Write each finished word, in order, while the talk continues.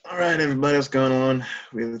All right, everybody, what's going on?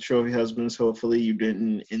 We have the Trophy Husbands. Hopefully, you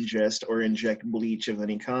didn't ingest or inject bleach of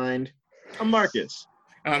any kind. I'm Marcus.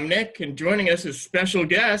 I'm Nick, and joining us as special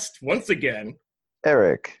guest once again,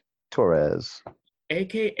 Eric Torres.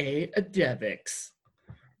 aka Adevix,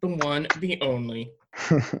 the one, the only.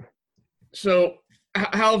 So,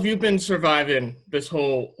 how have you been surviving this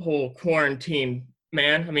whole quarantine,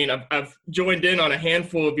 man? I mean, I've joined in on a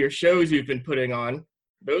handful of your shows you've been putting on.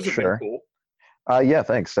 Those have been cool. Yeah,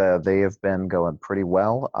 thanks. They have been going pretty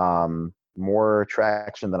well. More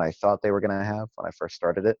traction than I thought they were going to have when I first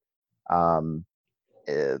started it.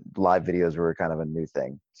 Live videos were kind of a new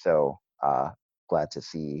thing. So glad to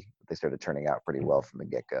see they started turning out pretty well from the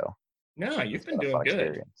get-go. No, you've been doing good.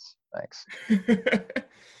 Experience. Thanks.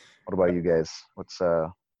 What about you guys? What's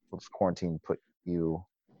quarantine put you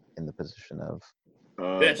in the position of?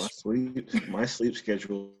 My sleep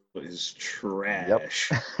schedule is trash. Yep.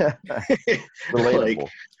 Relatable. Like,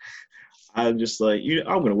 I'm just like,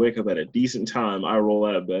 I'm gonna wake up at a decent time. I roll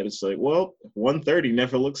out of bed. It's like, well, 1:30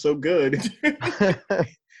 never looked so good.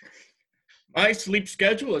 My sleep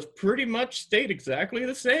schedule has pretty much stayed exactly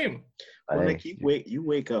the same. Well, Nick, you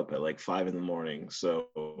wake up at like 5 a.m,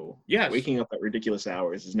 so yes. Waking up at ridiculous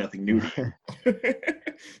hours is nothing new to you.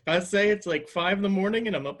 I say it's like 5 a.m,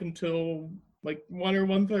 and I'm up until like 1 or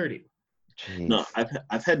 1:30. No,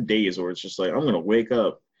 I've had days where it's just like, I'm gonna wake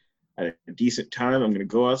up at a decent time. I'm gonna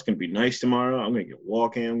go out. It's gonna be nice tomorrow. I'm gonna get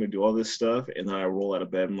walking. I'm gonna do all this stuff, and then I roll out of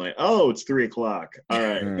bed. I'm like, oh, it's 3 o'clock. All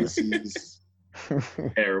right, this is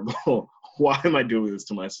terrible. Why am I doing this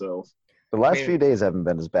to myself? The last few days haven't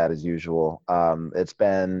been as bad as usual.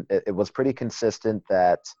 It was pretty consistent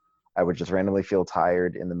that I would just randomly feel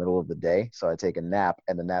tired in the middle of the day, so I take a nap,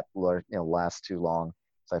 and the nap lasts too long,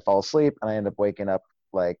 so I fall asleep, and I end up waking up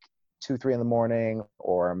like 2, 3 in the morning,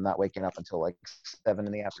 or I'm not waking up until like 7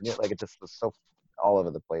 in the afternoon. Like, it just was so all over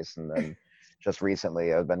the place. And then just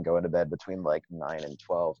recently I've been going to bed between like 9 and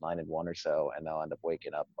 12, 9 and 1 or so, and I'll end up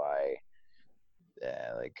waking up by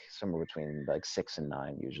like somewhere between like 6 and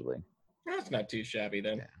 9 usually. That's not too shabby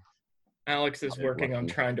then. Yeah. Alex is working on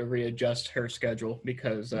trying to readjust her schedule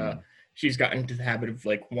because she's gotten into the habit of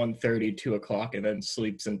like 1:30, 2 o'clock, and then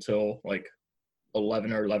sleeps until like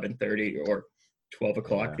 11 or 11:30 or 12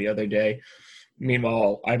 o'clock the other day.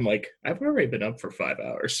 Meanwhile, I'm like, I've already been up for 5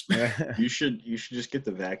 hours. You should just get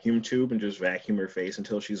the vacuum tube and just vacuum her face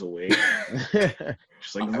until she's awake.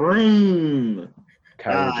 Just like, vroom.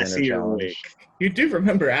 I see you're awake. You do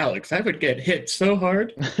remember Alex. I would get hit so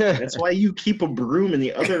hard. That's why you keep a broom in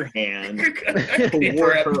the other hand to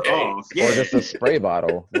ward her off. Yeah. Or just a spray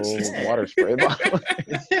bottle, a little water spray bottle.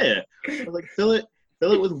 Yeah. Or like fill it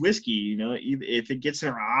with whiskey, if it gets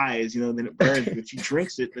in her eyes, then it burns. But if she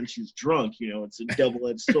drinks it, then she's drunk, it's a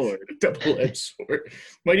double-edged sword. Double-edged sword.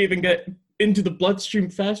 Might even get into the bloodstream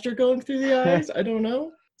faster going through the eyes. I don't know.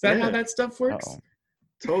 Is that how that stuff works? Uh-oh.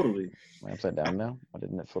 Totally. Am I upside down now? Why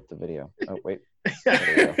didn't it flip the video? Oh, wait.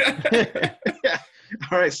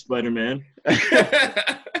 All right, Spider-Man.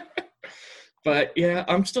 But yeah,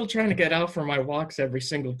 I'm still trying to get out for my walks every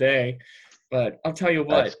single day. But I'll tell you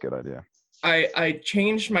what. That's a good idea. I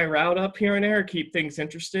changed my route up here and there, keep things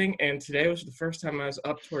interesting, and today was the first time I was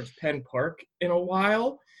up towards Penn Park in a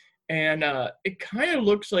while, and it kind of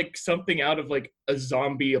looks like something out of like a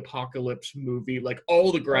zombie apocalypse movie. Like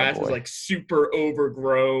all the grass is like super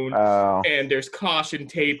overgrown, and there's caution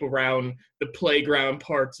tape around the playground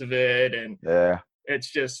parts of it, and it's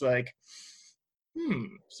just like,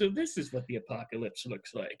 so this is what the apocalypse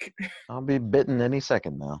looks like. I'll be bitten any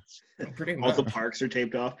second now. Pretty much. All the parks are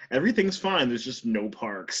taped off. Everything's fine. There's just no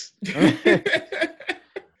parks.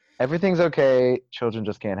 Everything's okay. Children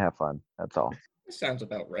just can't have fun. That's all. That sounds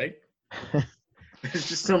about right. There's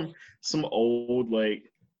just some old,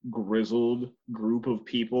 like, grizzled group of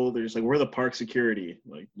people. They're just like, we're the park security.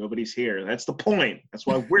 Like, nobody's here. That's the point. That's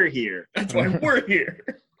why we're here. That's why we're here.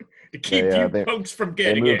 To keep you punks from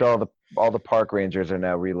getting it. They moved all the park rangers are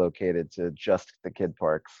now relocated to just the kid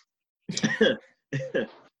parks.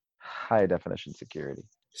 High definition security.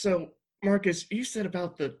 So, Marcus, you said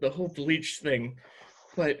about the whole bleach thing,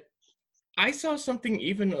 but I saw something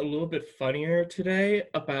even a little bit funnier today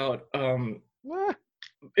about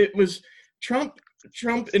it was Trump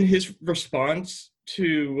in his response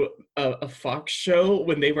to a Fox show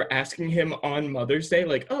when they were asking him on Mother's Day,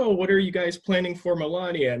 like, oh, what are you guys planning for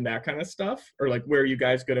Melania and that kind of stuff? Or like, where are you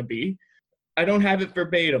guys going to be? I don't have it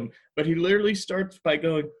verbatim, but he literally starts by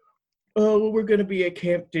going, oh, well, we're going to be at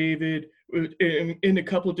Camp David. in a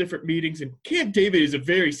couple of different meetings, and Camp David is a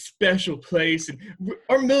very special place, and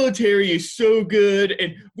our military is so good,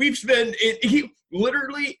 and we've spent it.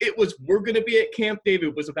 It was we're gonna be at Camp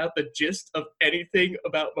David was about the gist of anything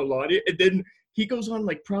about Melania, and then he goes on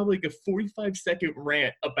like probably like a 45-second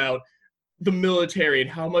rant about the military and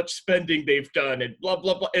how much spending they've done and blah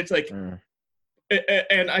blah blah. It's like,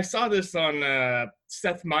 and I saw this on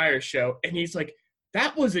Seth Meyers' show, and he's like,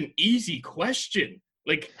 that was an easy question.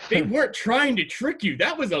 Like, they weren't trying to trick you.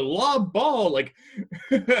 That was a lob ball. Like,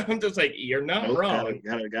 I'm just like, you're not wrong.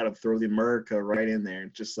 Gotta throw the America right in there.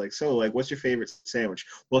 Just like, so, like, what's your favorite sandwich?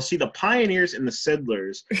 Well, see, the pioneers and the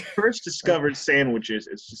settlers first discovered sandwiches.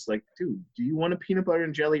 It's just like, dude, do you want a peanut butter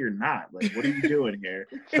and jelly or not? Like, what are you doing here?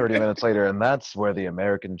 30 minutes later, and that's where the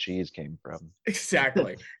American cheese came from.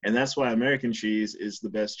 Exactly. And that's why American cheese is the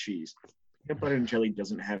best cheese. Peanut butter and jelly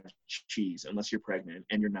doesn't have cheese unless you're pregnant,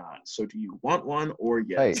 and you're not. So do you want one or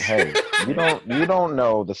yes? Hey, you don't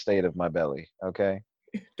know the state of my belly, okay?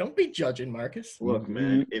 Don't be judging, Marcus. Look,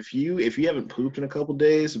 man, if you haven't pooped in a couple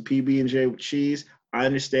days of PB&J with cheese, I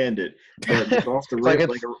understand it. But it's off the rip,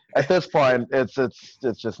 at this point, it's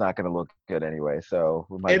just not going to look good anyway. So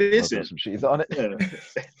we might throw some cheese on it. Yeah.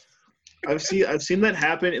 I've seen that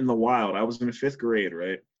happen in the wild. I was in the 5th grade,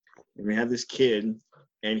 right? And we had this kid.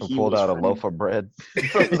 And he pulled out a loaf of bread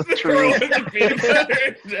from the tree.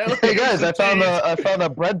 Hey guys, I found a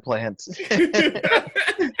bread plant.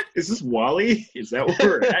 Is this Wally? Is that where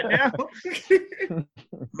we're at now?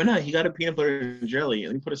 But no, he got a peanut butter and jelly,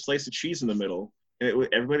 and he put a slice of cheese in the middle. And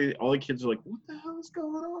all the kids were like, "What the hell is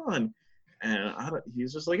going on?" And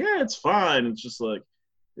he's just like, "Yeah, it's fine." It's just like,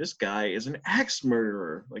 this guy is an axe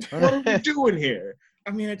murderer. Like, what are we doing here?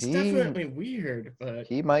 I mean, it's definitely weird, but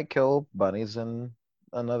he might kill bunnies in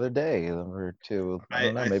another day or two. I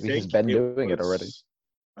don't know. Maybe he's been doing it already.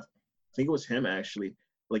 I think it was him actually.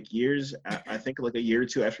 Like I think like a year or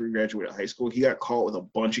two after we graduated high school, he got caught with a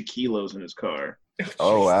bunch of kilos in his car.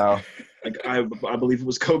 Oh wow! Like I believe it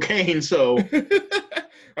was cocaine. So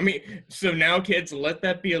I mean, so now kids, let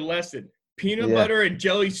that be a lesson. Peanut butter and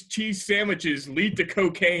jelly cheese sandwiches lead to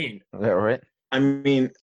cocaine. Yeah, right. I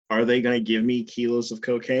mean, are they gonna give me kilos of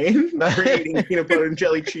cocaine for eating peanut butter and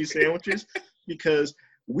jelly cheese sandwiches? Because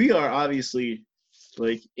we are obviously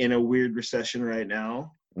like in a weird recession right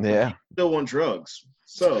now. Yeah. Still want drugs.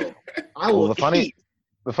 So I will. The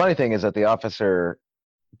funny thing is that the officer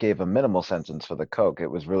gave a minimal sentence for the coke. It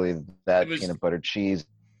was really that peanut butter cheese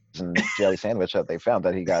and jelly sandwich that they found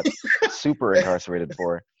that he got super incarcerated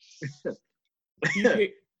for.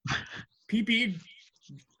 PB,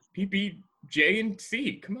 J and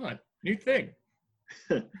C. Come on, new thing.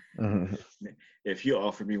 If you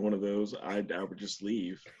offered me one of those, I would just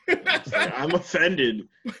leave. I'm offended.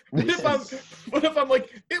 What if I'm like,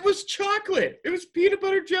 it was chocolate? It was peanut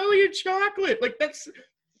butter jelly and chocolate. Like that's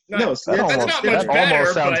not much better.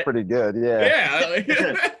 Almost sounds pretty good. Yeah.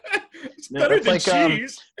 Yeah. It's better than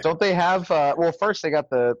cheese. Don't they have? Well, first they got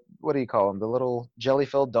the, what do you call them? The little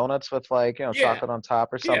jelly-filled donuts with chocolate on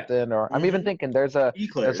top or something. Yeah. Or I'm even thinking there's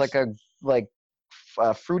like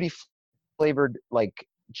a fruity flavored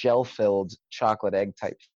gel-filled chocolate egg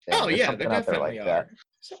type thing. Oh yeah, there definitely are. That.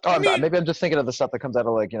 So, maybe I'm just thinking of the stuff that comes out of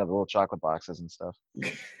the little chocolate boxes and stuff.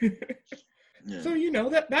 Yeah. So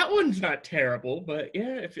that one's not terrible, but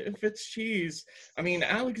yeah, if it's cheese, I mean,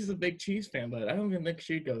 Alex is a big cheese fan, but I don't even think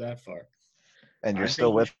she'd go that far. And you're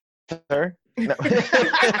still with her? No.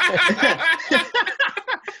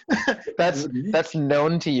 That's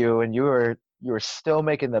known to you, and you were still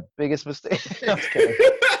making the biggest mistake. I'm kidding.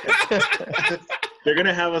 They're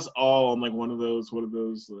gonna have us all on one of those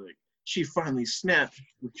like, she finally snapped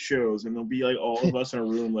with shows, and there'll be like all of us in a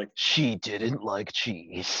room like, she didn't like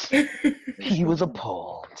cheese. He was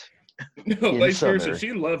appalled. No, vice versa.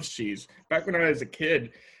 She loves cheese. Back when I was a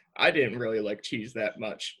kid, I didn't really like cheese that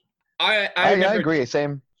much. I agree.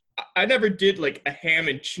 Same. I never did like a ham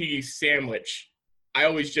and cheese sandwich. I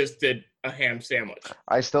always just did a ham sandwich.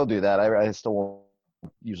 I still do that. I still won't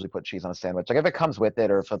usually put cheese on a sandwich. Like if it comes with it,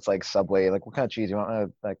 or if it's like Subway, like what kind of cheese you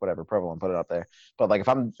want, like whatever, provolone, put it up there. But like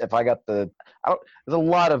if I got there's a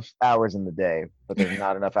lot of hours in the day, but there's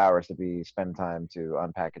not enough hours to spend time to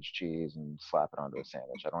unpackage cheese and slap it onto a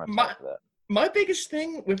sandwich. I don't have time for that. My biggest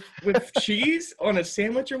thing with cheese on a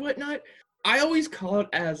sandwich or whatnot, I always call it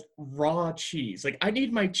as raw cheese. Like I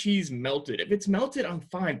need my cheese melted. If it's melted, I'm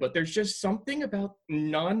fine. But there's just something about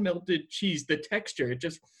non-melted cheese, the texture, it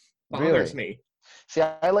just bothers me. See,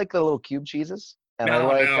 I like the little cube cheeses,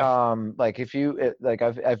 And No, like if you like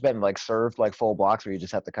I've been like served like full blocks where you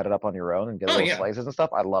just have to cut it up on your own and get Oh, little yeah. slices and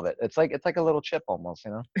stuff. I love it. It's like a little chip almost,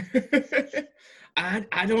 you know.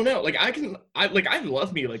 I don't know. Like I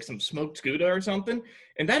love me like some smoked Gouda or something,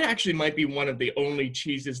 and that actually might be one of the only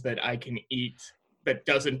cheeses that I can eat that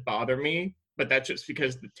doesn't bother me. But that's just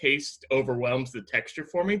because the taste overwhelms the texture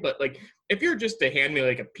for me. But like if you're just to hand me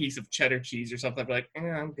like a piece of cheddar cheese or something, I'd be like,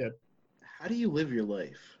 I'm good. How do you live your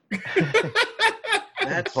life?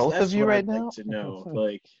 That's Both that's of you what right I'd now? like to know.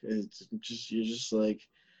 Like, it's just you're just like.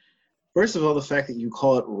 First of all, the fact that you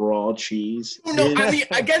call it raw cheese. Oh, no, I is mean,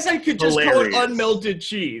 I guess I could just call it hilarious. unmelted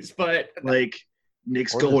cheese, but Like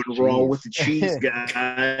Nick's Or going just raw cheese. with the cheese,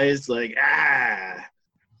 guys. Like,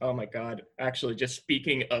 oh my God. Actually, just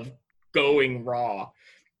speaking of going raw,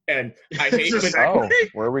 and I It's hate a when Oh,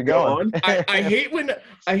 where are we Go going? on. I hate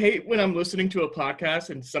when I'm listening to a podcast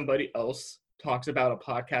and somebody else talks about a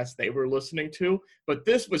podcast they were listening to, but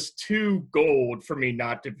this was too gold for me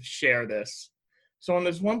not to share this. So on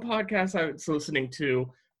this one podcast I was listening to,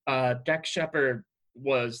 Dex Shepard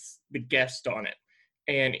was the guest on it.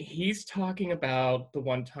 And he's talking about the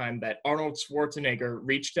one time that Arnold Schwarzenegger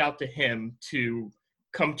reached out to him to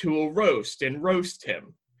come to a roast and roast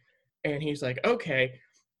him. And he's like, okay.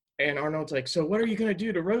 And Arnold's like, so what are you going to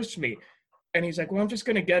do to roast me? And he's like, well, I'm just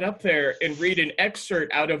going to get up there and read an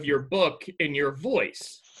excerpt out of your book in your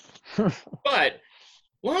voice. But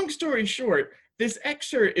long story short, this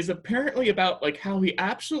excerpt is apparently about like how he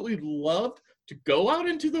absolutely loved to go out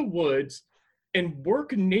into the woods and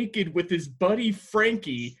work naked with his buddy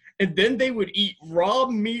Frankie, and then they would eat raw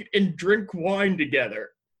meat and drink wine together.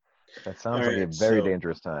 That sounds like a Alright, very so-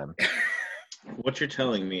 dangerous time. What you're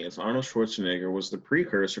telling me is Arnold Schwarzenegger was the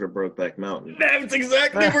precursor to Brokeback Mountain. That's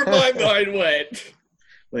exactly where my mind went.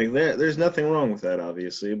 Like, there's nothing wrong with that,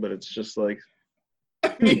 obviously, but it's just like,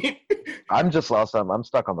 I mean, I'm just lost. I'm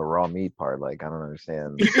stuck on the raw meat part. Like I don't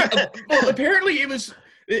understand. well, apparently it was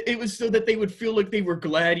so that they would feel like they were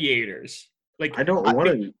gladiators. Like I don't want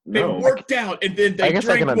to they know. worked out and then I they guess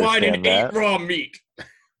I drank can wine and understand ate that. raw meat.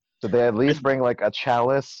 Did they at least bring like a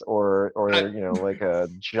chalice or I- you know like a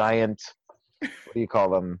giant? What do you call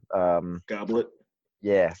them? Goblet.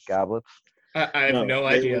 Yeah, goblets. I have no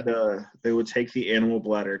idea. They would take the animal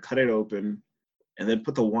bladder, cut it open, and then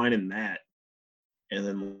put the wine in that, and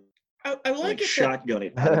then I like like it. That, shotgun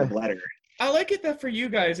it out of the bladder. I like it that for you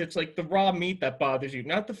guys, it's like the raw meat that bothers you,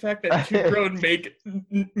 not the fact that two grown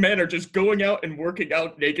men are just going out and working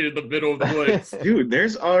out naked in the middle of the woods. Dude,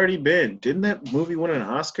 there's already been. Didn't that movie win an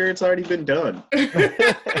Oscar? It's already been done.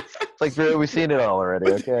 It's like we've seen it all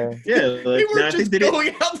already. Okay. Yeah, They like were now if they just did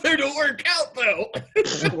going out there to work out, though.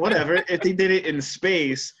 it, whatever. If they did it in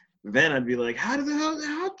space, then I'd be like, how'd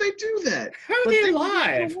they do that? How are But they were in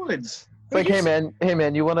alive? the woods. It's like, hey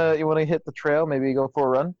man, you wanna hit the trail? Maybe go for a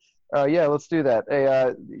run. Yeah, let's do that.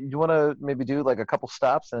 Hey, you wanna maybe do like a couple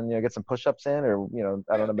stops and get some push-ups in, or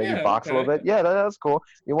I don't know, maybe Yeah, box a little okay. bit. Yeah, that's cool.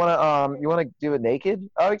 You wanna do it naked?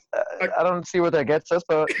 I don't see where that gets us,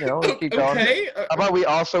 but we'll keep going. Okay. How about we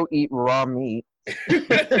also eat raw meat?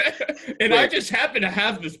 And I just happen to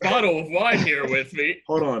have this bottle of wine here with me.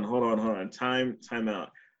 Hold on. Time out.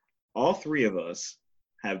 All three of us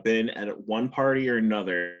have been at one party or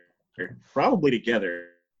another, probably together,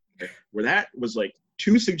 where that was like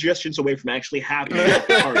 2 suggestions away from actually happening at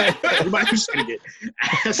the party. Everybody was gonna get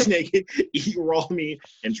ass naked, eat raw meat,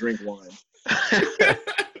 and drink wine.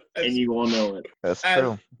 And you all know it. That's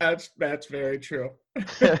true. That's very true.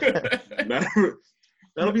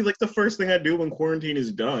 That'll be like the first thing I do when quarantine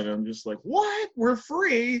is done. I'm just like, what? We're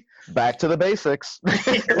free. Back to the basics.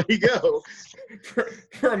 Here we go.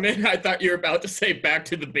 For a minute, I thought you were about to say back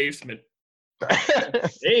to the basement.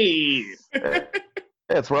 Hey.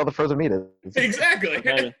 It's where all the frozen meat is. Exactly. I've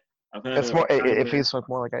had It's a more. time It or- feels like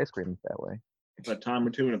more like ice cream that way. I've had a time or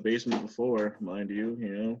two in a basement before, mind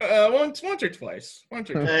you. Once or twice. Once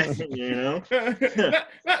or twice.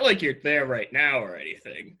 not like you're there right now or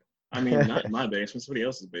anything. I mean, not in my basement, somebody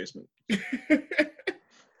else's basement. Like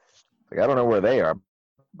I don't know where they are,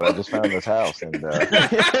 but I just found this house and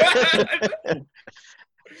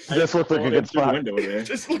this looked like a good Through the spot. window there.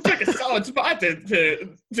 Just looks like a solid spot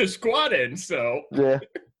to squat in. So Yeah.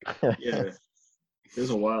 Yeah. There's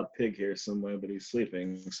a wild pig here somewhere, but he's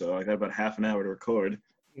sleeping, so I got about half an hour to record.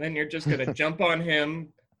 then you're just gonna jump on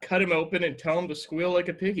him, cut him open, and tell him to squeal like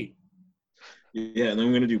a piggy. Yeah, and then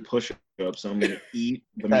I'm gonna do push-ups. I'm gonna eat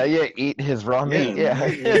the Yeah, eat his raw meat.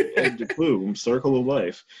 Yeah. boom, circle of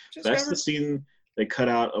life. Just That's never- the scene they cut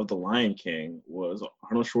out of The Lion King was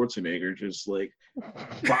Arnold Schwarzenegger just like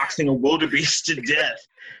boxing a wildebeest to death,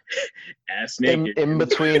 ass naked. in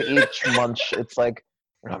between each munch, it's like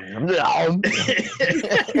Gotta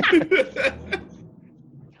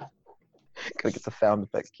get the sound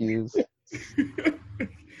effect cues.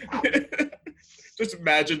 Just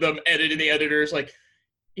imagine them editing the editors like,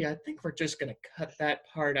 yeah, I think we're just gonna cut that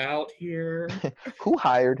part out here. Who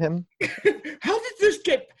hired him? How did this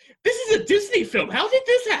get? This is a Disney film. How did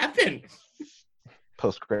this happen?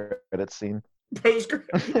 Post-credit scene. We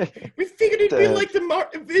figured it'd be like the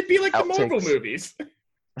Marvel movies.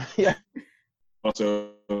 Yeah.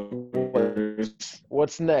 Also,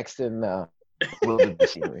 What's next in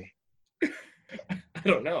Wilderness Scenery? I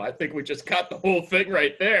don't know. I think we just cut the whole thing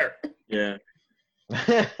right there. yeah,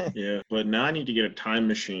 yeah. But now I need to get a time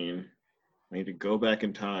machine. I need to go back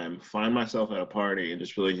in time, find myself at a party, and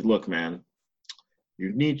just be like, look, man,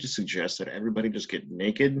 you need to suggest that everybody just get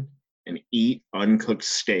naked and eat uncooked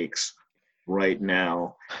steaks right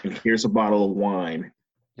now. And here's a bottle of wine.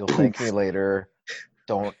 You'll thank me later.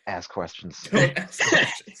 Don't ask questions. Don't ask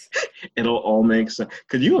questions. It'll all make sense.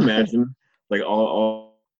 Could you imagine, like,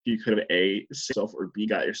 all you could have A, yourself, or B,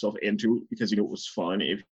 got yourself into because you knew it was fun?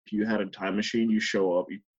 If you had a time machine, you show up,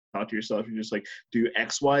 you talk to yourself, you're just like, do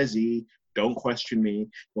X, Y, Z, don't question me,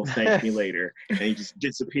 you'll thank me later. And you just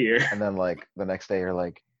disappear. And then, like, the next day, you're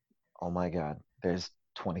like, oh my God, there's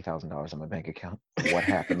 $20,000 in my bank account. What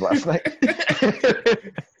happened last night?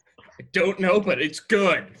 I don't know, but it's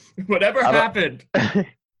good. Whatever happened.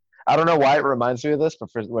 I don't know why it reminds me of this, but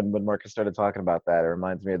when Marcus started talking about that, it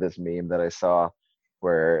reminds me of this meme that I saw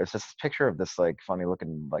where it's just a picture of this like funny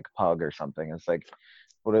looking like pug or something. It's like,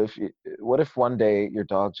 what if one day your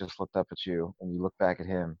dog just looked up at you and you look back at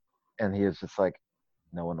him and he is just like,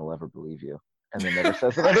 no one will ever believe you, and then never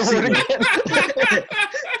says another word again.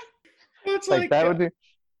 It's like that would be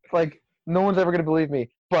like, no one's ever gonna believe me,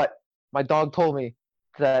 but my dog told me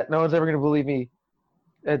that no one's ever gonna believe me.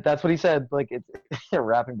 That's what he said. Like, it's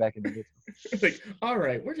wrapping back into this. Like, all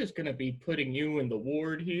right, we're just gonna be putting you in the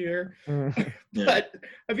ward here. Yeah. But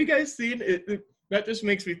have you guys seen it? That just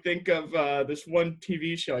makes me think of this one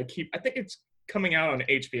TV show. I think it's coming out on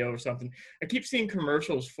HBO or something. I keep seeing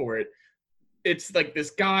commercials for it. It's like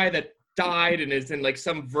this guy that died and is in like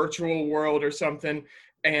some virtual world or something,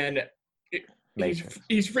 and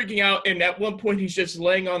he's freaking out. And at one point, he's just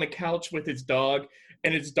laying on the couch with his dog,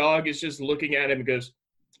 and his dog is just looking at him and goes,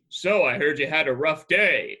 "So I heard you had a rough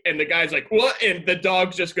day." And the guy's like, "What?" And the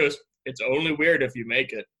dog just goes, "It's only weird if you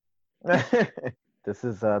make it." This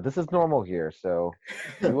is normal here. So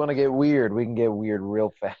if we want to get weird, we can get weird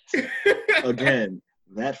real fast. Again,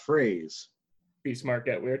 that phrase. Be smart,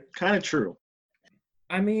 get weird. Kind of true.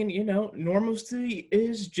 I mean, normalcy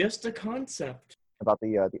is just a concept. About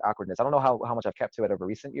the awkwardness. I don't know how much I've kept to it over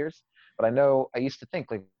recent years, but I know I used to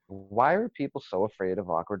think, like, why are people so afraid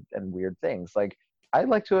of awkward and weird things? Like, I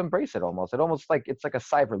like to embrace it almost. It almost like it's like a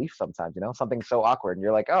sigh of relief sometimes, something so awkward and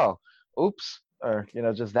you're like, oh, oops. Or,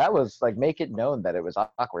 just that was like, make it known that it was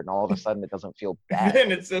awkward, and all of a sudden it doesn't feel bad.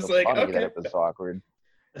 Then it's just like, funny okay. that it was so awkward.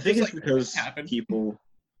 I think it's like, because people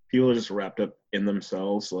are just wrapped up in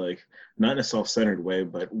themselves, like, not in a self-centered way,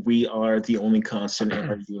 but we are the only constant in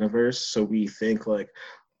our universe. So we think like,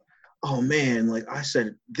 oh man, like I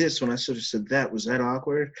said this when I should have said that. Was that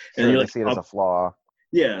awkward? And Sure, you're like, see it as a flaw.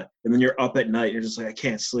 yeah. And then you're up at night. You're just like, I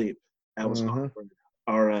can't sleep. That was awkward.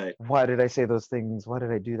 All right. Why did I say those things? Why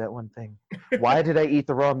did I do that one thing? Why did I eat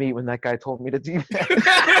the raw meat when that guy told me to do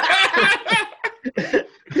that?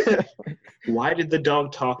 Why did the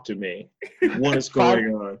dog talk to me? What is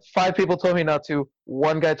going on? 5 people told me not to.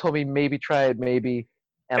 One guy told me maybe try it, maybe.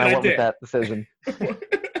 And I went with that decision.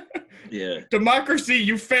 Yeah. Democracy,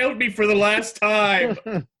 you failed me for the last time.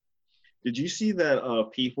 Did you see that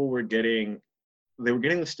people were getting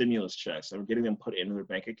the stimulus checks. They were getting them put into their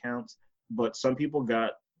bank accounts. But some people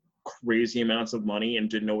got crazy amounts of money and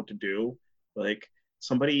didn't know what to do. Like,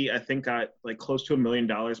 somebody, I think, got like close to $1 million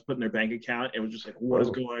put in their bank account. It was just like, what is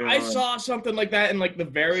going on? I saw something like that in like the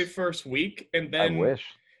very first week, and then I wish.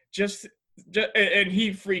 Just and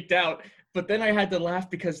he freaked out. But then I had to laugh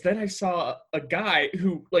because then I saw a guy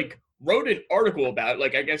who like wrote an article about it.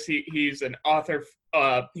 Like, I guess he's an author.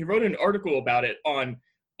 He wrote an article about it on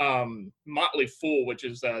Motley Fool, which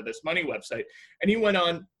is this money website, and he went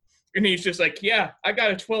on. And he's just like, yeah, I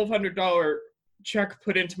got a $1,200 check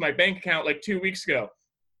put into my bank account like 2 weeks ago.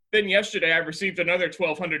 Then yesterday I received another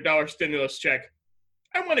 $1,200 stimulus check.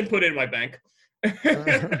 I went and put it in my bank.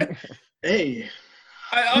 Hey.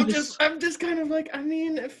 I'm just kind of like, I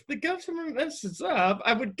mean, if the government messes up,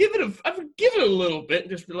 I would give it a little bit and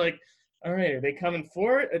just be like, all right, are they coming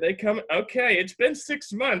for it? Are they coming? Okay, it's been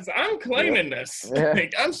 6 months. I'm claiming this. Yeah.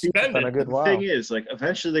 Like, I'm It's been spending. a good The while. thing is, like,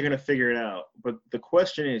 eventually they're gonna figure it out. But the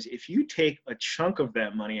question is, if you take a chunk of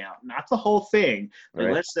that money out, not the whole thing, like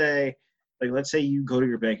Right. let's say you go to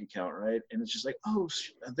your bank account, right, and it's just like, oh,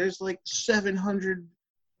 there's like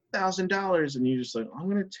 $700,000, and you just like, I'm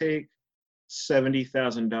gonna take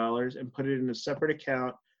 $70,000 and put it in a separate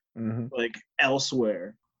account, Mm-hmm. like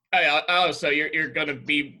elsewhere. Oh, so you're gonna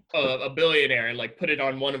be a billionaire and like put it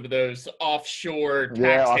on one of those offshore tax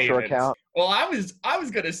Yeah, offshore havens. account. Well, I was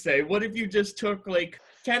gonna say, what if you just took like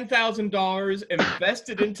 $10,000,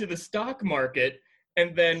 invested into the stock market,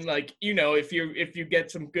 and then like if you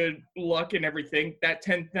get some good luck and everything, that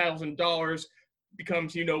 $10,000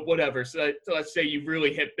 becomes whatever. So let's say you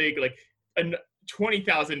really hit big, like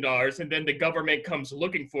 $20,000, and then the government comes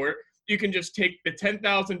looking for it. You can just take the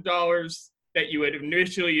 $10,000 that you had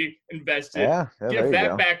initially invested, Yeah, there give you that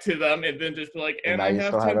go. back to them, and then just be like, And and now I you have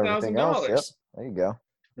still have everything else. Yep. $10,000. There you go.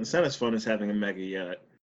 It's not as fun as having a mega yacht.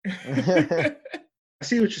 I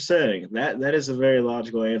see what you're saying. That is a very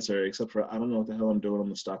logical answer, except for I don't know what the hell I'm doing on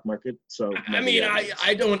the stock market. So I mean,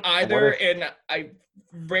 I don't either, and I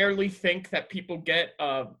rarely think that people get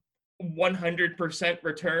 100%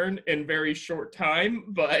 return in very short time,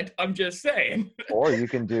 but I'm just saying. Or you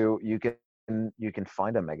can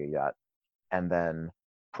find a mega yacht and then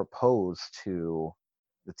propose to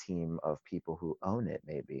the team of people who own it,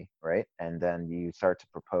 maybe, right? And then you start to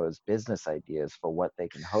propose business ideas for what they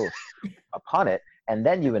can host upon it, and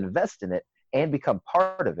then you invest in it and become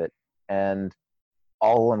part of it, and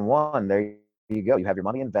all in one, there you go. You have your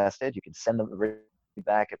money invested, you can send them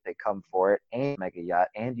back if they come for it, and mega yacht,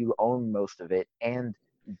 and you own most of it, and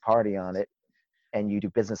you party on it, and you do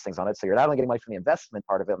business things on it. So you're not only getting money from the investment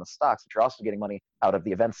part of it on the stocks, but you're also getting money out of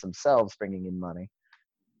the events themselves, bringing in money.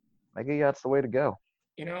 Mega yacht's the way to go.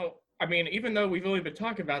 I mean, even though we've only been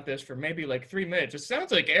talking about this for maybe like 3 minutes, it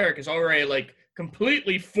sounds like Eric has already like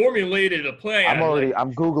completely formulated a plan.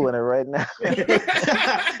 I'm Googling it right now.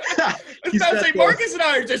 It sounds like Marcus and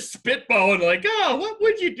I are just spitballing, like, oh, what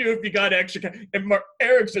would you do if you got extra? And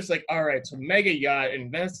Eric's just like, all right, so mega yacht,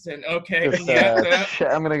 invest in, okay.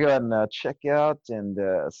 I'm going to go ahead and check out and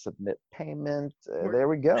submit payment. There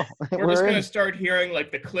we go. We're just going to start hearing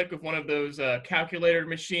like the click of one of those calculator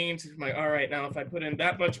machines. I'm like, all right, now if I put in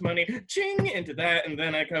that much money, ching, into that, and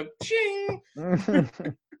then I go, ching.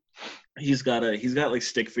 He's got like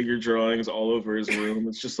stick figure drawings all over his room.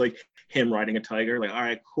 It's just like him riding a tiger. Like, all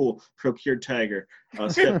right, cool, procure tiger.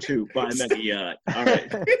 Step 2, buy mega yacht. All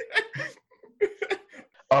right.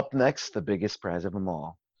 Up next, the biggest prize of them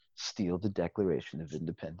all: steal the Declaration of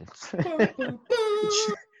Independence.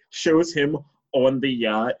 Shows him on the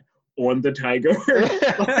yacht, on the tiger,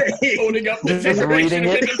 holding up the Declaration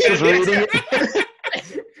of Independence.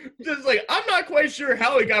 Just like, I'm not quite sure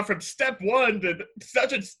how he got from step 1 to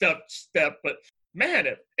such a step, but man,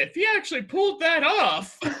 if he actually pulled that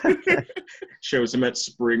off. Shows him at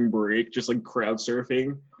spring break, just like crowd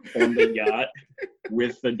surfing on the yacht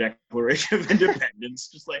with the Declaration of Independence.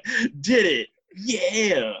 Just like, did it.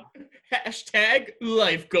 Yeah. Hashtag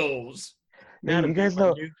life goals. Man, you guys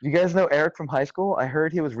know Eric from high school? I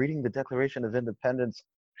heard he was reading the Declaration of Independence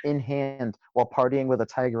in hand while partying with a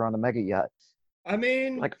tiger on a mega yacht. I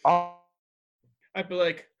mean, like, oh, I'd be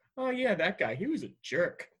like, oh yeah, that guy, he was a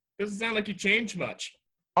jerk. Doesn't sound like he changed much.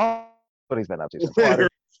 Oh, what he's been up to.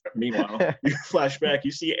 Meanwhile, you flash back, you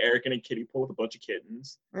see Eric in a kiddie pool with a bunch of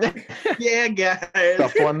kittens. Yeah, guys.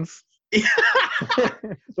 Stuffed ones.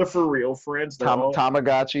 The for real friends.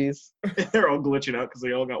 Tamagotchis. They're all glitching out because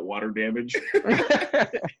they all got water damage.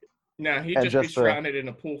 Nah, he'd just be surrounded in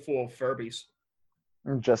a pool full of Furbies.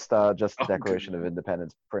 Just the Declaration of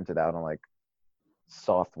Independence printed out on like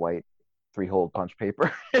soft white 3-hole punch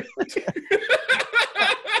paper.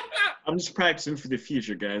 I'm just practicing for the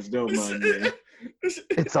future, guys. Don't mind me.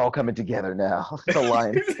 It's all coming together now. It's a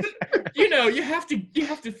line. You have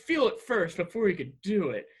to feel it first before you can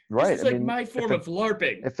do it. Right. This is like my form of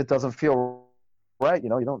LARPing. If it doesn't feel right, you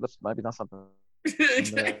don't. This might be not something.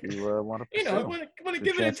 Exactly. You want to. I want to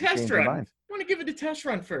give it a test run. I want to give it a test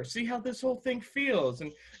run first. See how this whole thing feels,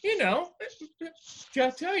 and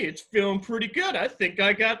gotta tell you, it's feeling pretty good. I think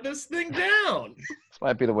I got this thing down. This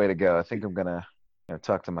might be the way to go. I think I'm gonna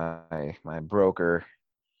talk to my broker,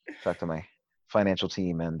 talk to my financial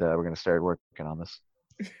team, and we're gonna start working on this.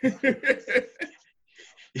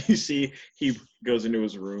 You see, he goes into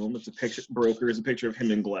his room. It's a picture. Broker is a picture of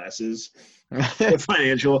him in glasses. The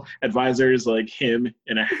financial advisor is like him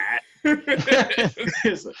in a hat.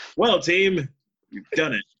 It's like, well, team, you've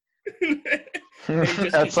done it.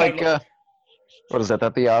 That's like what is that?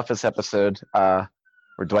 That The Office episode where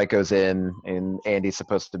where Dwight goes in and Andy's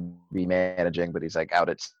supposed to be managing, but he's like out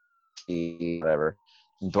at sea, whatever.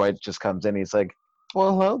 And Dwight just comes in. He's like,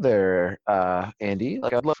 "Well, hello there, Andy.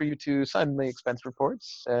 Like, I'd love for you to sign the expense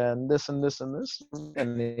reports and this and this and this."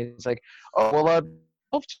 And he's like, "Oh, well, I'd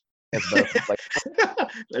love to." It's like,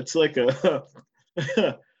 That's like a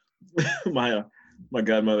my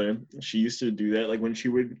godmother. She used to do that. Like when she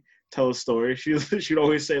would tell a story, she'd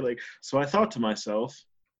always say like, "So I thought to myself,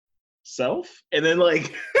 self," and then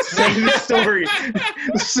like say the story.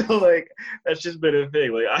 So like that's just been a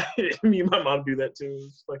thing. Like me and my mom do that too.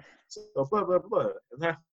 It's like so blah blah blah, and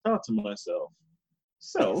I thought to myself,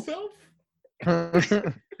 self.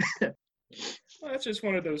 Well, that's just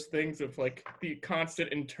one of those things of like the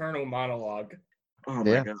constant internal monologue. Oh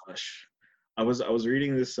my gosh. I was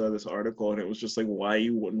reading this this article, and it was just like why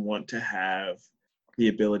you wouldn't want to have the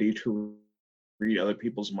ability to read other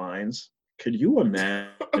people's minds. Could you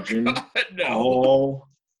imagine No. all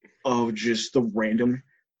of just the random,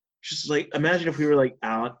 just like imagine if we were like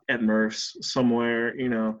out at Murph's somewhere, you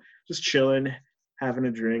know, just chilling, having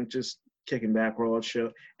a drink, just kicking back, we're all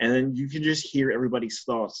chill, and then you can just hear everybody's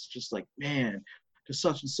thoughts, just like, man, does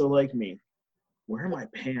such and so like me? Where are my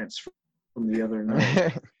pants from the other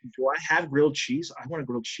night? Do I have grilled cheese? I want a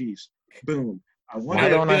grilled cheese. Boom. I want. Why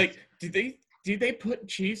don't I? Like, did they put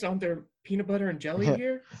cheese on their peanut butter and jelly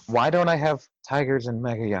here? Why don't I have tigers and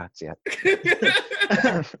mega yachts yet?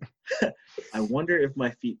 I wonder if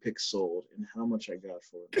my feet pick sold and how much I got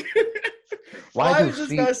for it. Well, I was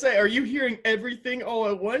just gonna say, are you hearing everything all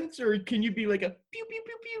at once, or can you be like a pew pew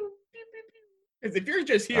pew pew pew pew pew? Because if you're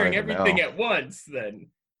just hearing everything at once, then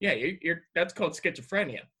yeah, you're that's called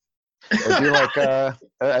schizophrenia. Or do like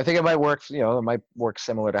I think it might work. You know, it might work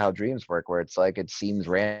similar to how dreams work, where it's like it seems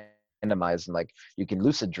randomized and like you can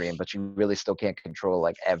lucid dream, but you really still can't control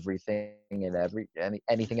like everything and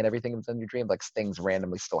anything and everything within your dream. Like things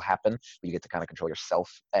randomly still happen, but you get to kind of control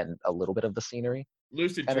yourself and a little bit of the scenery.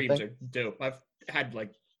 Lucid dreams are dope. I've had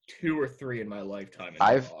like 2 or 3 in my lifetime.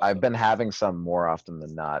 I've been having some more often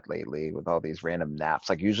than not lately with all these random naps.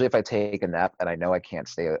 Like usually if I take a nap and I know I can't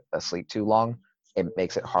stay asleep too long, it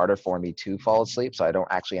makes it harder for me to fall asleep, so I don't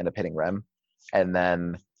actually end up hitting REM. And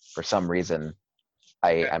then for some reason,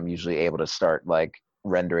 I'm usually able to start like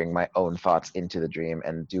rendering my own thoughts into the dream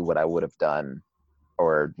and do what I would have done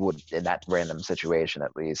or would in that random situation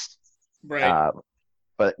at least. Right.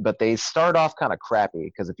 But they start off kind of crappy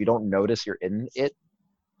because if you don't notice you're in it,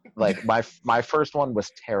 like my first one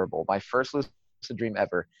was terrible. My first lucid dream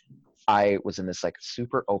ever, I was in this like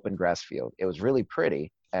super open grass field. It was really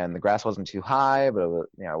pretty and the grass wasn't too high, but it was,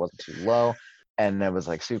 you know, it wasn't too low. And it was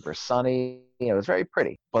like super sunny. It was very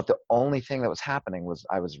pretty. But the only thing that was happening was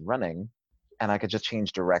I was running and I could just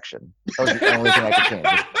change direction. That was the only thing I could change,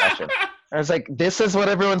 was direction. I was like, this is what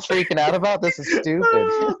everyone's freaking out about? This is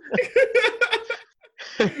stupid.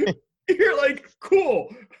 You're like, cool.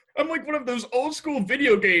 I'm like one of those old school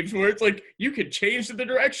video games where it's like you can change the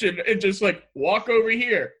direction and just like walk over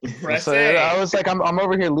here. Press so A. I was like, I'm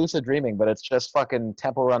over here lucid dreaming, but it's just fucking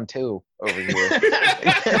Temple Run 2 over here.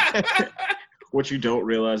 What you don't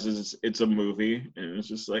realize is it's a movie, and it's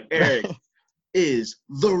just like, Eric is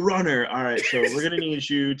the runner. All right, so we're gonna need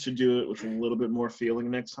you to do it with a little bit more feeling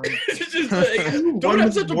next time. It's just like, don't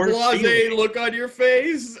have such a blasé look on your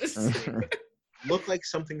face. Look like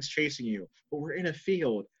something's chasing you, but we're in a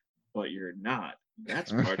field, but you're not.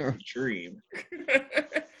 That's part of the dream.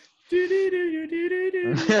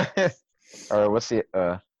 All right, what's the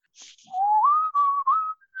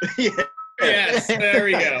Yeah. Yes, there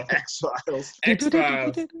we go. X-Files.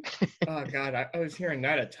 X-Files. Oh god, I was hearing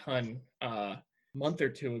that a ton a month or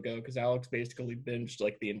 2 ago because Alex basically binged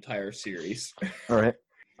like the entire series. All right.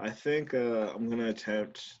 I think I'm gonna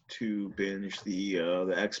attempt to binge the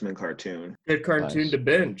X-Men cartoon. Good cartoon Nice. to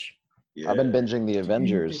binge. I've been binging the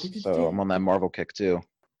Avengers, so I'm on that Marvel kick too.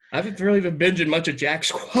 I haven't really been binging much of Jack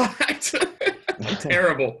Squad. I'm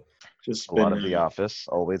terrible. Just A lot of The Office,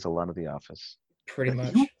 always a lot of The Office. Pretty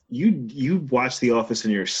much. You watch The Office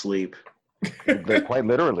in your sleep. Quite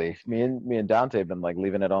literally, me and Dante have been like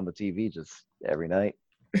leaving it on the TV just every night.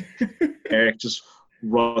 Eric just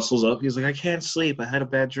rustles up. He's like, I can't sleep. I had a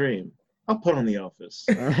bad dream. I'll put on The Office.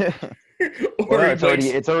 Or it's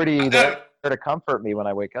already there to comfort me when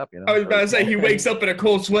I wake up. You know. I was about to say he wakes up in a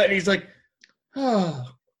cold sweat and he's like, oh.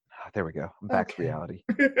 There we go. I'm back to reality.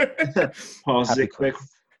 Pauses it quick,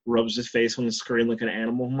 rubs his face on the screen like an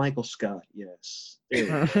animal. Michael Scott, yes.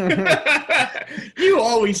 You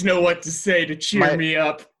always know what to say to cheer me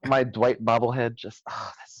up. My Dwight bobblehead just,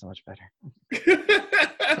 that's so much better.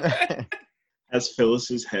 Has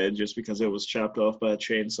Phyllis's head just because it was chopped off by a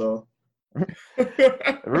chainsaw.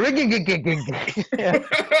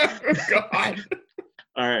 God.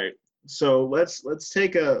 All right. So let's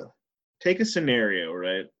take a scenario,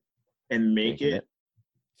 right? And make Taking it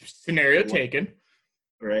Scenario What? taken.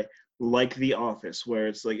 right like The Office, where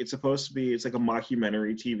it's like it's supposed to be, it's like a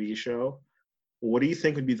mockumentary TV show. What do you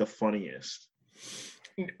think would be the funniest?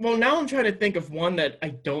 Well, now I'm trying to think of one that I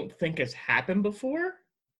don't think has happened before,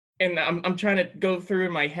 and I'm trying to go through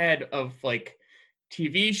in my head of like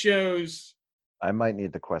TV shows. I might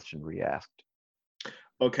need the question re-asked.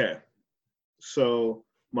 Okay. So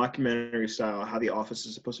mockumentary style, how The Office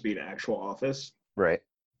is supposed to be an actual office. Right.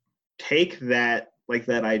 Take that, like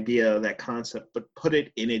that idea, that concept, but put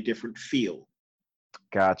it in a different field.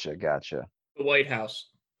 Gotcha. The White House,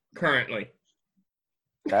 currently.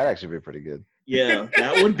 That'd actually be pretty good. Yeah,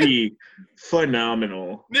 that would be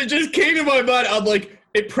phenomenal. It just came to my mind. I'm like,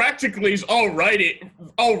 it practically is already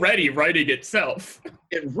writing itself.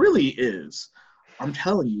 It really is. I'm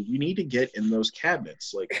telling you, we need to get in those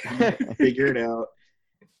cabinets. Like, we need to figure it out.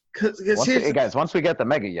 Once we get the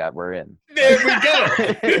mega yacht, we're in. There we go.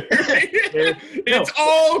 It's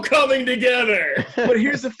all coming together. But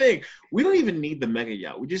here's the thing: we don't even need the mega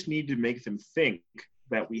yacht. We just need to make them think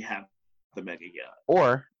that we have the mega yacht.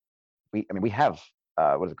 Or we have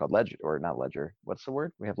what is it called? Ledger, or not ledger? What's the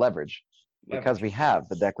word? We have leverage because we have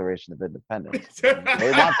the Declaration of Independence. They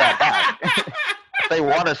want that back. They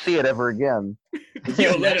want to see it ever again.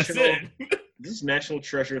 Yo, let us in. Is this National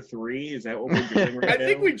Treasure 3? Is that what we're doing right now? I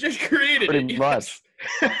think we just created Pretty it. much.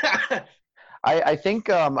 I think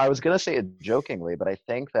I was gonna say it jokingly, but I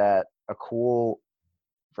think that a cool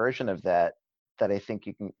version of that I think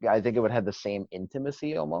it would have the same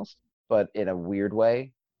intimacy almost, but in a weird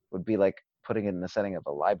way, would be like putting it in the setting of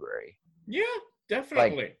a library. Yeah,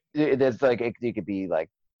 definitely. There's like it could be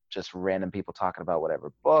like just random people talking about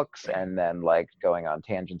whatever books, and then like going on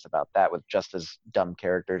tangents about that with just as dumb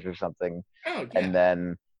characters or something. Oh, yeah. And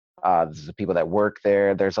then there's the people that work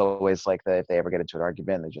there. There's always like if they ever get into an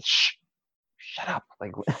argument, they just shut up,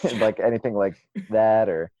 like like anything like that.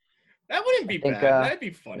 Or that wouldn't be bad. That'd be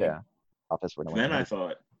funny. Yeah. Office. Then I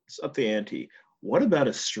thought, it's up the ante. What about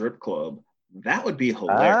a strip club? That would be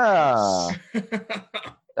hilarious.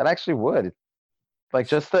 That actually would. Like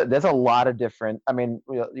there's a lot of different. I mean,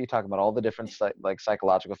 you talk about all the different like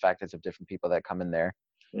psychological factors of different people that come in there,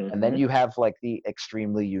 and then you have like the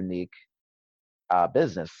extremely unique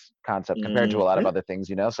business concept compared to a lot of other things.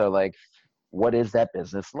 So like, what is that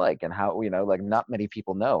business like, and how like not many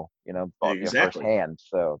people know Exactly. firsthand.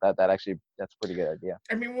 So that's a pretty good idea.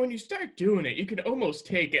 I mean, when you start doing it, you can almost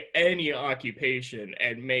take any occupation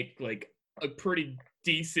and make like a pretty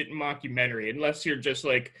decent mockumentary, unless you're just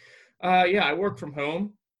like, yeah, I work from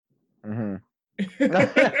home. Mm-hmm.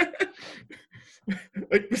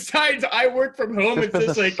 Like, besides I work from home, it's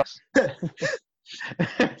just like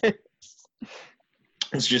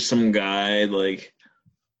it's just some guy like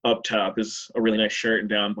up top is a really nice shirt, and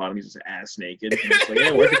down bottom he's just ass naked. And it's like,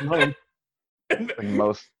 yeah, working from home. Like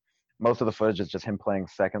most of the footage is just him playing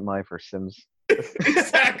Second Life or Sims.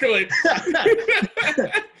 Exactly.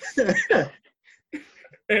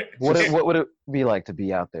 What would it be like to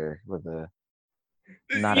be out there with a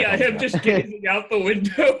him just gazing out the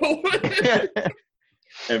window?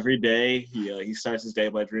 Every day he starts his day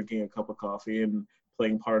by drinking a cup of coffee and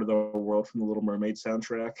playing Part of the World from the Little Mermaid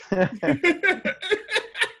soundtrack.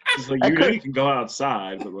 It's like, you can go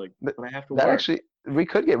outside, but I have to work. Actually, we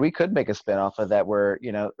could make a spin-off of that where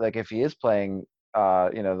like if he is playing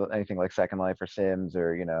anything like Second Life or Sims,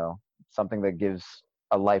 or something that gives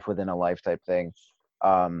a life within a life type thing,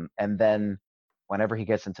 and then whenever he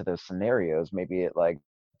gets into those scenarios, maybe it like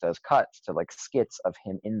does cuts to like skits of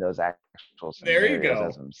him in those actual scenarios there you go.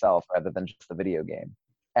 as himself, rather than just the video game,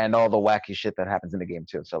 and all the wacky shit that happens in the game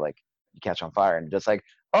too. So like you catch on fire and just like,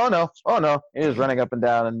 oh no, you're just running up and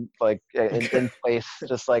down and like in place,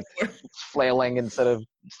 just like flailing instead of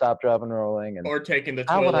stop, drop, and rolling. And or taking the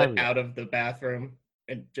toilet out of the bathroom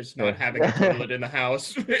and just not having a toilet in the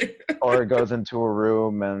house. Or it goes into a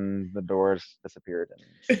room and the doors disappeared.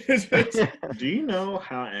 Do you know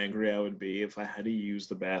how angry I would be if I had to use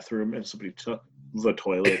the bathroom and somebody took the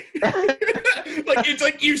toilet? Like, it's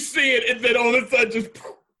like you see it and then all of a sudden just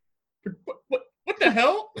what the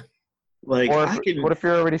hell? Like, what if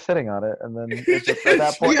you're already sitting on it and then it's just at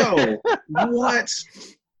that point? Yo, what?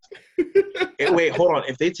 Wait, hold on.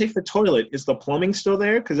 If they take the toilet, is the plumbing still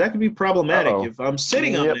there? Because that could be problematic. If I'm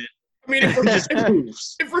sitting on it. I mean,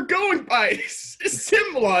 if we're going by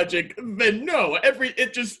sim logic, then no.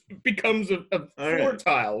 It just becomes a floor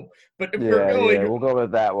tile. But if we're going, we'll go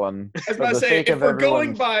with that one. I was about to say, if we're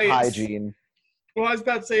going by hygiene, Well, I was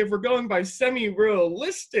about to say, if we're going by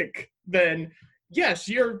semi-realistic, then yes,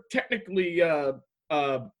 you're technically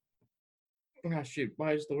shoot,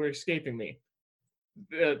 why is the word escaping me?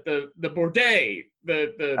 The bidet,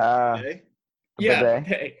 the Okay. bidet?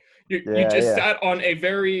 bidet. You Yeah, just yeah. sat on a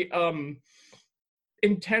very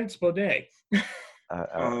intense bidet.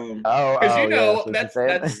 Because Yeah. So she's saying-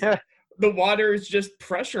 that's the water is just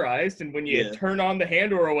pressurized, and when you Yeah. turn on the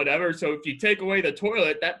handle or whatever, so if you take away the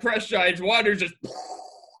toilet, that pressurized water is just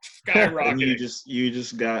And you skyrocketing.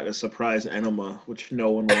 just got a surprise enema, which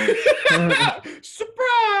no one wants.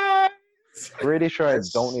 Surprise! Pretty sure I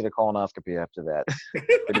That's- don't need a colonoscopy after that.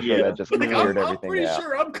 Pretty sure Yeah. that just Like, cleared I'm everything pretty out.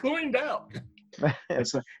 sure I'm cleaned out.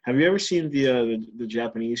 It's like, have you ever seen the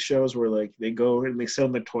Japanese shows where like they go and they sit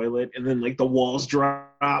on the toilet and then like the walls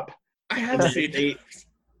drop I and have then seen.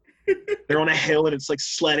 they're on a hill and it's like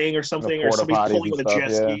sledding or something or porta somebody's potties pulling and with a stuff,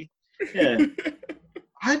 jet yeah. ski. Yeah,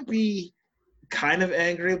 I'd be kind of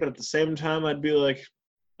angry, but at the same time I'd be like,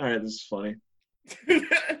 all right, this is funny.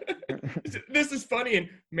 This is funny, and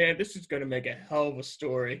man, this is gonna make a hell of a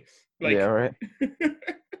story. Like, Yeah, right.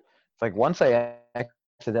 It's like once I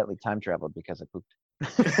accidentally time traveled because I pooped.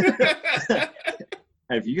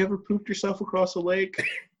 Have you ever pooped yourself across a lake?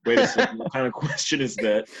 Wait a second, what kind of question is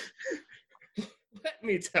that? let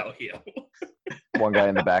me tell you. One guy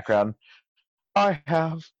in the background. I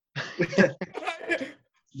have. I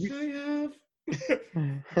have.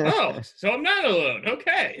 Oh, so I'm not alone.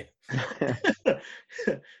 Okay.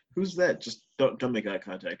 Who's that? Just don't make eye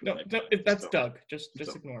contact with No, me. if that's Don't. Doug. Just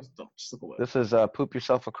ignore him. Just look away. This is Poop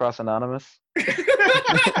Yourself Across Anonymous.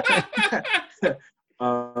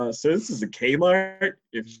 So this is a Kmart.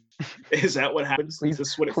 Is that what happens? Please- Is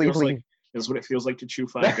this what it please feels like? leave. Is what it feels like to chew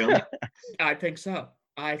fine gum? I think so.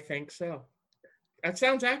 That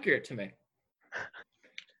sounds accurate to me.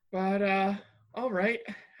 But all right.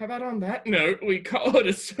 How about on that note, we call it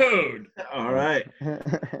a sode. All right.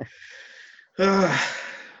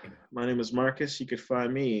 My name is Marcus. You could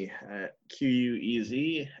find me at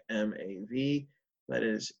QUEZMAV. That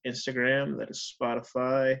is Instagram. That is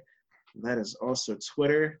Spotify. That is also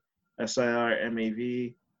Twitter.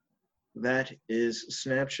 SIRMAV. That is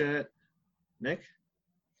Snapchat. Nick?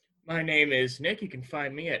 My name is Nick. You can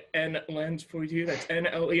find me at nlenz42. That's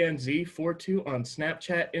NLENZ42 on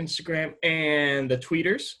Snapchat, Instagram, and the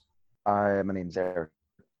tweeters. My name's Eric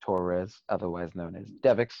Torres, otherwise known as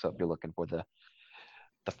Devix. So if you're looking for the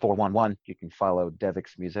 411, you can follow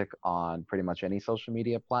Devix Music on pretty much any social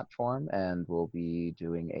media platform, and we'll be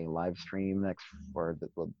doing a live stream at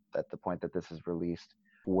the point that this is released.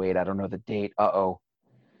 Wait, I don't know the date.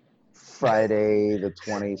 Friday the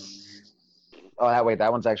 20th. Oh, wait,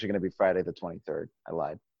 that one's actually going to be Friday the 23rd. I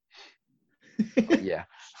lied. Yeah,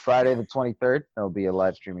 Friday the 23rd. There'll be a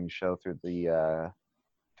live streaming show through the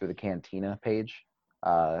Cantina page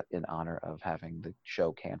in honor of having the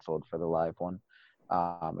show canceled for the live one,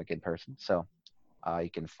 like in person. So you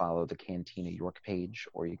can follow the Cantina York page,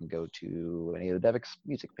 or you can go to any of the Devix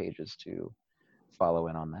music pages to follow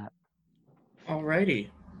in on that. Alrighty.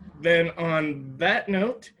 Then on that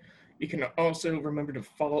note, you can also remember to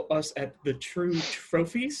follow us at The True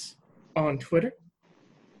Trophies on Twitter.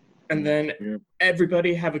 And then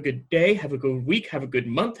everybody have a good day, have a good week, have a good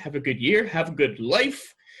month, have a good year, have a good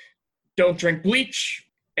life. Don't drink bleach,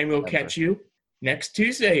 and we'll catch you next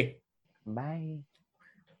Tuesday. Bye.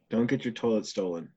 Don't get your toilet stolen.